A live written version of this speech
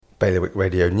Bailiwick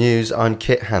Radio News, I'm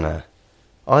Kit Hanna.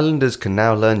 Islanders can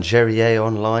now learn Gerrier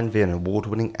online via an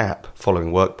award-winning app,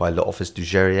 following work by L'Office du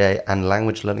Gerrier and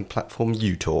language learning platform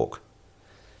uTalk.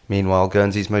 Meanwhile,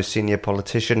 Guernsey's most senior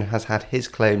politician has had his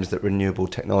claims that renewable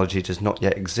technology does not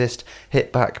yet exist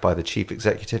hit back by the chief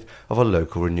executive of a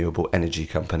local renewable energy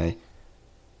company.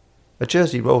 A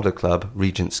Jersey roller club,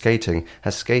 Regent Skating,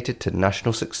 has skated to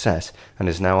national success and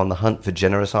is now on the hunt for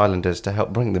generous islanders to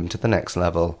help bring them to the next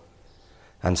level.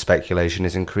 And speculation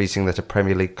is increasing that a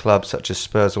Premier League club such as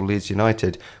Spurs or Leeds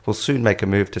United will soon make a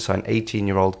move to sign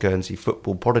 18-year-old Guernsey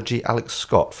football prodigy Alex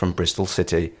Scott from Bristol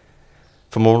City.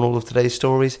 For more on all of today's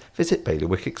stories, visit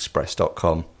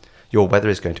bailiwickexpress.com. Your weather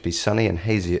is going to be sunny and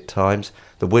hazy at times.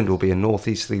 The wind will be a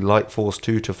northeasterly light force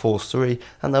 2 to force 3,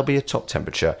 and there'll be a top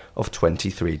temperature of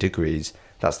 23 degrees.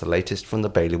 That's the latest from the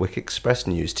Bailiwick Express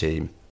news team.